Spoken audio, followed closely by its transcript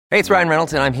Hey, it's Ryan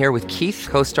Reynolds, and I'm here with Keith,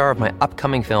 co-star of my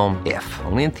upcoming film, If,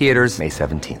 only in theaters May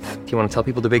 17th. Do you want to tell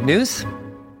people the big news?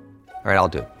 All right, I'll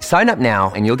do it. Sign up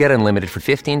now and you'll get unlimited for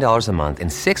 $15 a month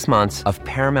and 6 months of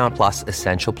Paramount Plus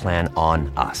Essential Plan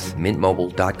on us.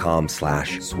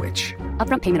 MintMobile.com/switch.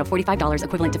 Upfront payment of $45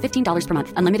 equivalent to $15 per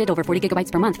month. Unlimited over 40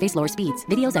 gigabytes per month. Face lower speeds.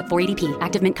 Videos at 480p.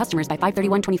 Active Mint customers by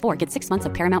 531.24 get 6 months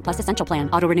of Paramount Plus Essential Plan.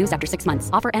 Auto renews after 6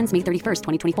 months. Offer ends May 31st,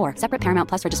 2024. Separate Paramount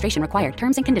Plus registration required.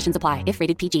 Terms and conditions apply if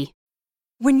rated PG.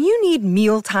 When you need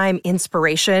mealtime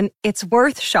inspiration, it's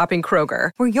worth shopping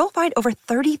Kroger, where you'll find over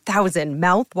 30,000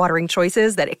 mouth-watering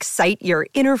choices that excite your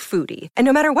inner foodie. And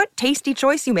no matter what tasty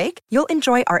choice you make, you'll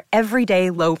enjoy our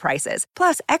everyday low prices,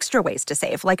 plus extra ways to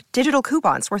save, like digital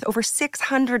coupons worth over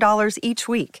 $600 each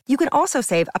week. You can also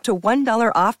save up to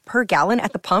 $1 off per gallon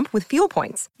at the pump with fuel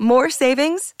points. More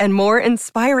savings and more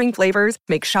inspiring flavors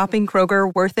make shopping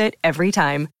Kroger worth it every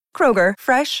time. Kroger,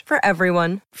 fresh for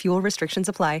everyone. Fuel restrictions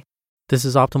apply. This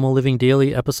is Optimal Living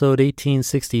Daily, episode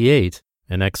 1868,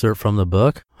 an excerpt from the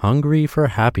book Hungry for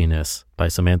Happiness by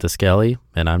Samantha Skelly,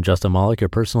 and I'm Justin Malik, your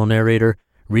personal narrator,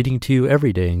 reading to you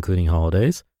every day, including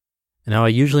holidays. And now I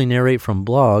usually narrate from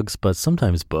blogs, but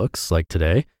sometimes books, like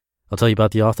today. I'll tell you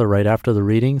about the author right after the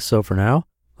reading, so for now,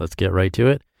 let's get right to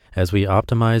it as we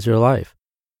optimize your life.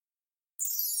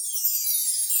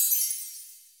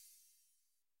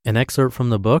 An excerpt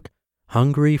from the book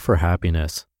Hungry for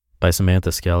Happiness by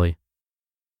Samantha Skelly.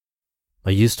 I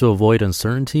used to avoid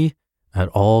uncertainty at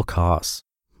all costs.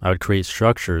 I would create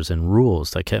structures and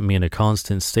rules that kept me in a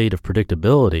constant state of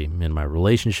predictability in my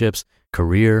relationships,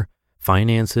 career,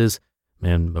 finances,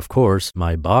 and of course,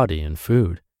 my body and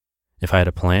food. If I had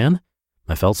a plan,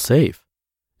 I felt safe.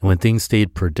 And when things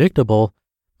stayed predictable,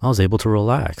 I was able to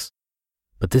relax.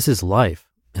 But this is life,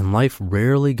 and life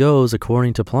rarely goes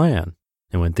according to plan.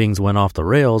 And when things went off the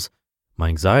rails, my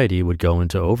anxiety would go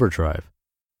into overdrive.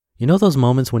 You know those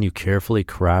moments when you carefully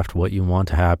craft what you want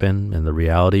to happen and the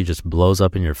reality just blows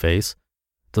up in your face?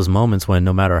 Those moments when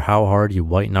no matter how hard you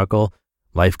white knuckle,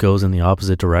 life goes in the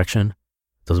opposite direction?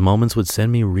 Those moments would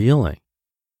send me reeling.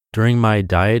 During my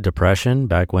diet depression,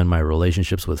 back when my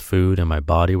relationships with food and my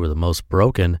body were the most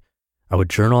broken, I would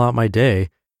journal out my day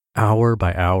hour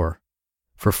by hour.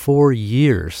 For 4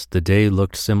 years, the day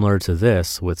looked similar to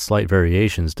this with slight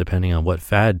variations depending on what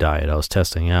fad diet I was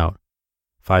testing out.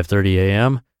 5:30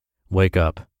 a.m., wake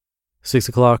up. 6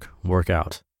 o'clock, work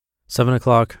out. 7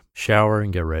 o'clock, shower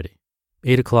and get ready.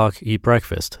 8 o'clock, eat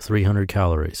breakfast, 300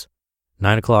 calories.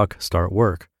 9 o'clock, start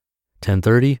work.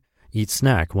 10:30, eat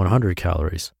snack, 100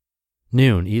 calories.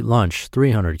 Noon, eat lunch,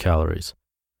 300 calories.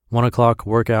 1 o'clock,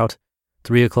 work out.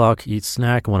 3 o'clock, eat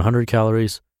snack, 100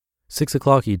 calories. 6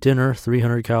 o'clock, eat dinner,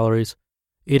 300 calories.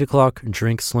 8 o'clock,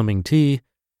 drink slimming tea.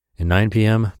 And 9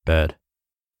 p.m., bed.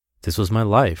 This was my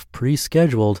life,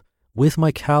 pre-scheduled, with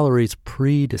my calories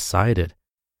pre-decided.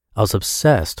 I was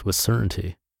obsessed with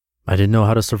certainty. I didn't know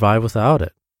how to survive without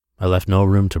it. I left no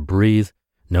room to breathe,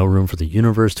 no room for the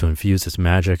universe to infuse its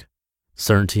magic.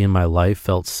 Certainty in my life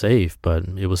felt safe, but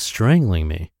it was strangling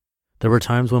me. There were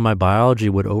times when my biology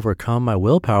would overcome my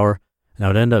willpower, and I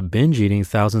would end up binge eating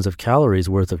thousands of calories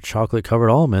worth of chocolate-covered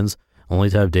almonds, only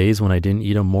to have days when I didn't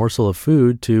eat a morsel of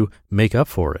food to make up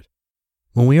for it.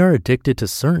 When we are addicted to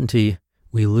certainty,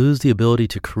 we lose the ability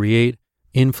to create,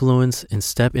 influence, and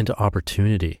step into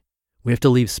opportunity. We have to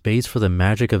leave space for the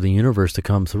magic of the universe to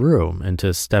come through and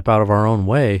to step out of our own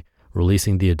way,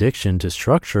 releasing the addiction to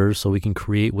structure so we can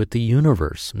create with the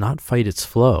universe, not fight its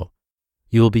flow.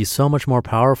 You will be so much more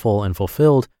powerful and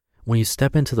fulfilled when you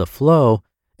step into the flow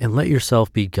and let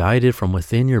yourself be guided from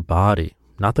within your body,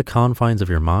 not the confines of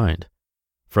your mind.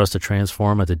 For us to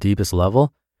transform at the deepest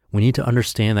level, we need to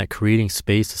understand that creating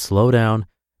space to slow down,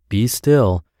 be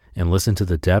still, and listen to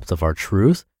the depth of our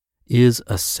truth is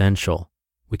essential.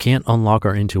 We can't unlock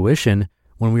our intuition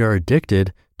when we are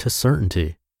addicted to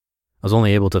certainty. I was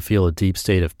only able to feel a deep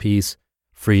state of peace,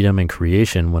 freedom, and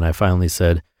creation when I finally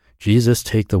said, Jesus,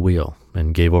 take the wheel,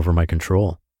 and gave over my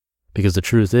control. Because the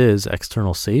truth is,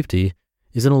 external safety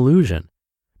is an illusion.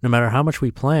 No matter how much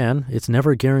we plan, it's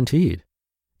never guaranteed.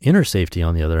 Inner safety,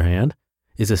 on the other hand,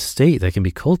 is a state that can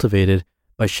be cultivated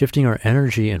by shifting our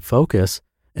energy and focus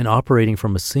and operating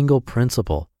from a single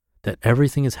principle that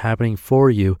everything is happening for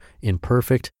you in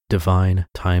perfect divine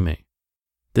timing.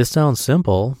 This sounds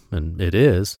simple, and it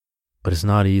is, but it's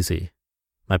not easy.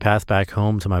 My path back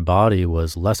home to my body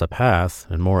was less a path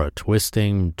and more a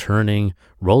twisting, turning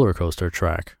roller coaster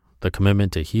track. The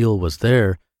commitment to heal was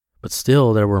there, but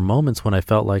still there were moments when I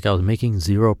felt like I was making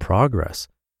zero progress.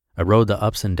 I rode the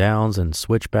ups and downs and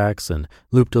switchbacks and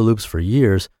loop-de-loops for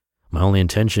years, my only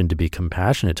intention to be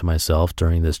compassionate to myself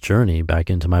during this journey back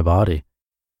into my body.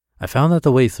 I found that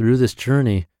the way through this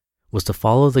journey was to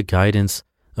follow the guidance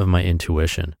of my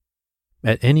intuition.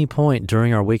 At any point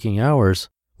during our waking hours,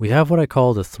 we have what I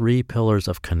call the 3 pillars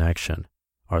of connection: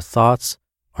 our thoughts,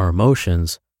 our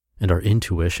emotions, and our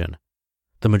intuition.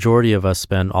 The majority of us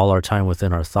spend all our time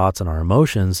within our thoughts and our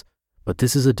emotions, but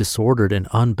this is a disordered and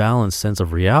unbalanced sense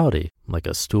of reality, like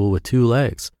a stool with 2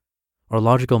 legs. Our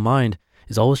logical mind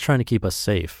is always trying to keep us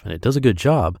safe, and it does a good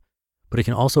job, but it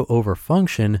can also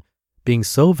overfunction, being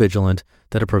so vigilant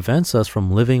that it prevents us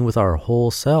from living with our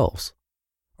whole selves.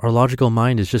 Our logical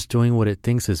mind is just doing what it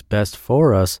thinks is best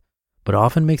for us, but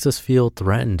often makes us feel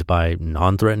threatened by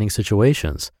non-threatening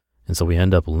situations, and so we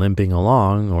end up limping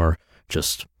along or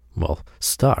just,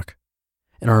 stuck.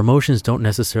 And our emotions don't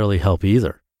necessarily help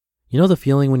either. You know the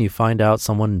feeling when you find out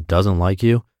someone doesn't like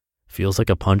you? Feels like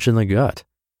a punch in the gut.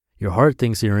 Your heart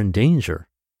thinks you're in danger.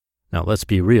 Now, let's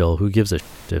be real. Who gives a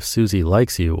shit if Susie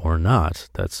likes you or not?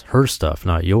 That's her stuff,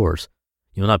 not yours.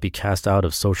 You'll not be cast out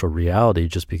of social reality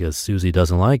just because Susie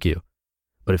doesn't like you.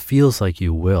 But it feels like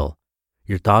you will.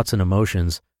 Your thoughts and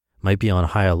emotions might be on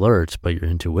high alert, but your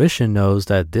intuition knows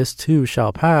that this too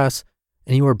shall pass,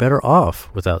 and you are better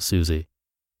off without Susie.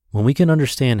 When we can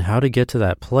understand how to get to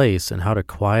that place and how to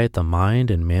quiet the mind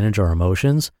and manage our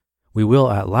emotions, we will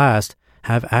at last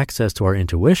have access to our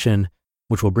intuition,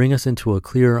 which will bring us into a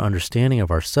clearer understanding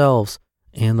of ourselves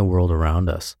and the world around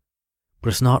us. But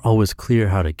it's not always clear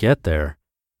how to get there.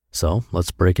 So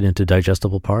let's break it into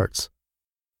digestible parts.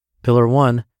 Pillar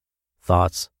 1,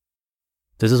 thoughts.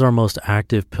 This is our most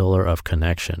active pillar of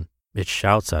connection. It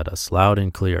shouts at us loud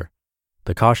and clear.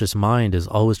 The cautious mind is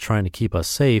always trying to keep us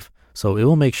safe, so it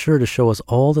will make sure to show us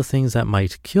all the things that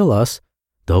might kill us,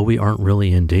 though we aren't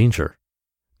really in danger.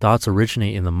 Thoughts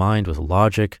originate in the mind with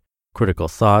logic, critical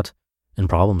thought, and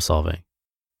problem solving.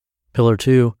 Pillar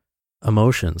 2,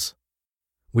 emotions.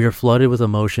 We are flooded with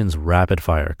emotions rapid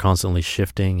fire, constantly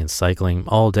shifting and cycling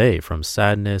all day from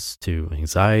sadness to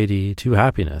anxiety to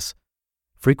happiness.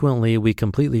 Frequently, we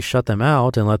completely shut them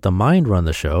out and let the mind run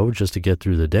the show just to get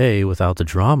through the day without the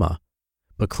drama.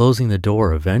 But closing the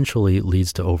door eventually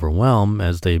leads to overwhelm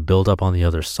as they build up on the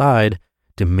other side,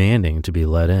 demanding to be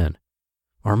let in.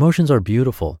 Our emotions are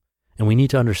beautiful, and we need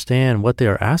to understand what they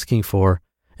are asking for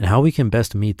and how we can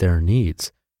best meet their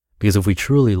needs. Because if we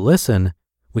truly listen,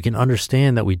 we can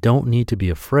understand that we don't need to be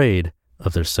afraid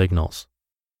of their signals.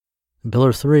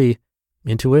 Pillar 3,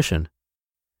 intuition.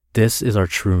 This is our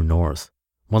true north.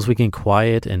 Once we can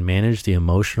quiet and manage the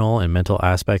emotional and mental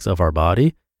aspects of our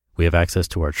body, we have access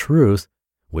to our truth,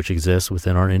 which exists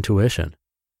within our intuition.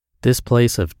 This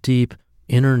place of deep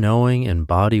inner knowing and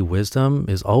body wisdom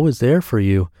is always there for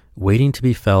you, waiting to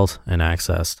be felt and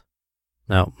accessed.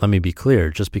 Now, let me be clear,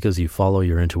 just because you follow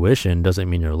your intuition doesn't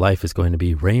mean your life is going to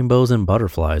be rainbows and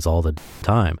butterflies all the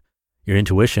time. Your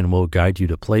intuition will guide you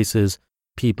to places,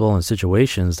 people, and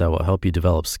situations that will help you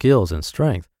develop skills and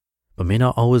strength, but may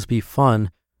not always be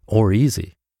fun or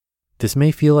easy. This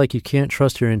may feel like you can't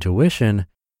trust your intuition,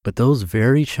 but those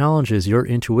very challenges your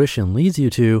intuition leads you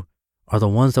to are the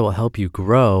ones that will help you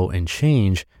grow and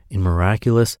change in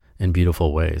miraculous and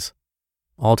beautiful ways.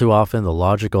 All too often, the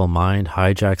logical mind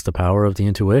hijacks the power of the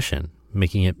intuition,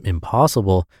 making it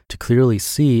impossible to clearly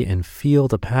see and feel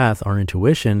the path our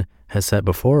intuition has set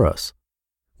before us.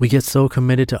 We get so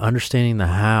committed to understanding the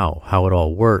how it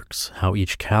all works, how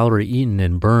each calorie eaten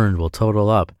and burned will total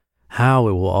up, how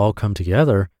it will all come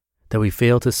together, that we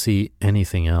fail to see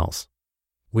anything else.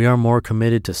 We are more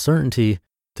committed to certainty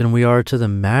than we are to the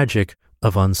magic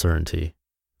of uncertainty.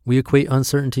 We equate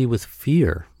uncertainty with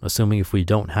fear, assuming if we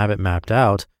don't have it mapped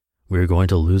out, we are going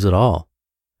to lose it all.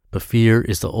 But fear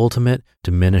is the ultimate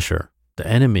diminisher, the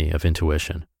enemy of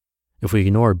intuition. If we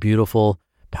ignore beautiful,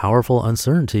 powerful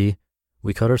uncertainty,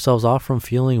 we cut ourselves off from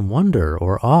feeling wonder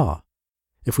or awe.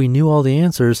 If we knew all the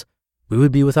answers, we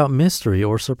would be without mystery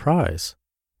or surprise.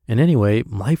 And anyway,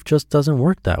 life just doesn't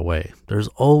work that way. There's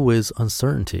always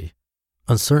uncertainty.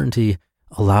 Uncertainty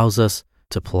allows us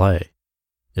to play.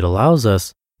 It allows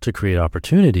us to create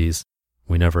opportunities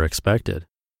we never expected.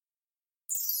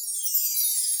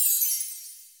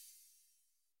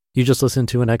 You just listened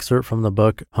to an excerpt from the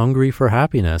book Hungry for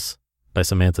Happiness by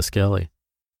Samantha Skelly.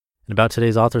 And about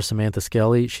today's author, Samantha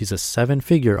Skelly, she's a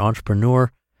 7-figure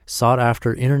entrepreneur,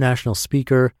 sought-after international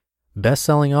speaker,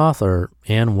 best-selling author,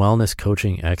 and wellness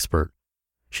coaching expert.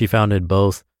 She founded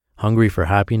both Hungry for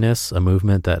Happiness, a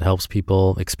movement that helps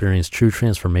people experience true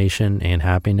transformation and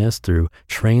happiness through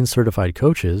trained certified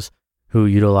coaches who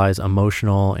utilize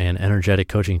emotional and energetic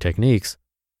coaching techniques.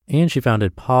 And she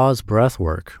founded Pause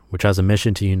Breathwork, which has a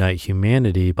mission to unite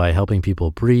humanity by helping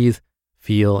people breathe,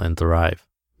 feel, and thrive.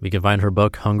 You can find her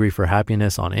book, Hungry for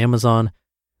Happiness, on Amazon.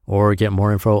 or get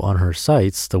more info on her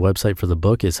sites. The website for the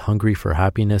book is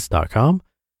hungryforhappiness.com,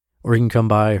 or you can come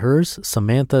by hers,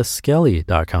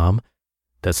 samanthaskelly.com.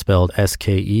 That's spelled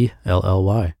Skelly.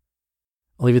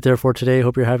 I'll leave it there for today.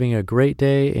 Hope you're having a great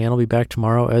day, and I'll be back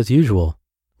tomorrow as usual,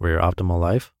 where your optimal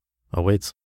life awaits.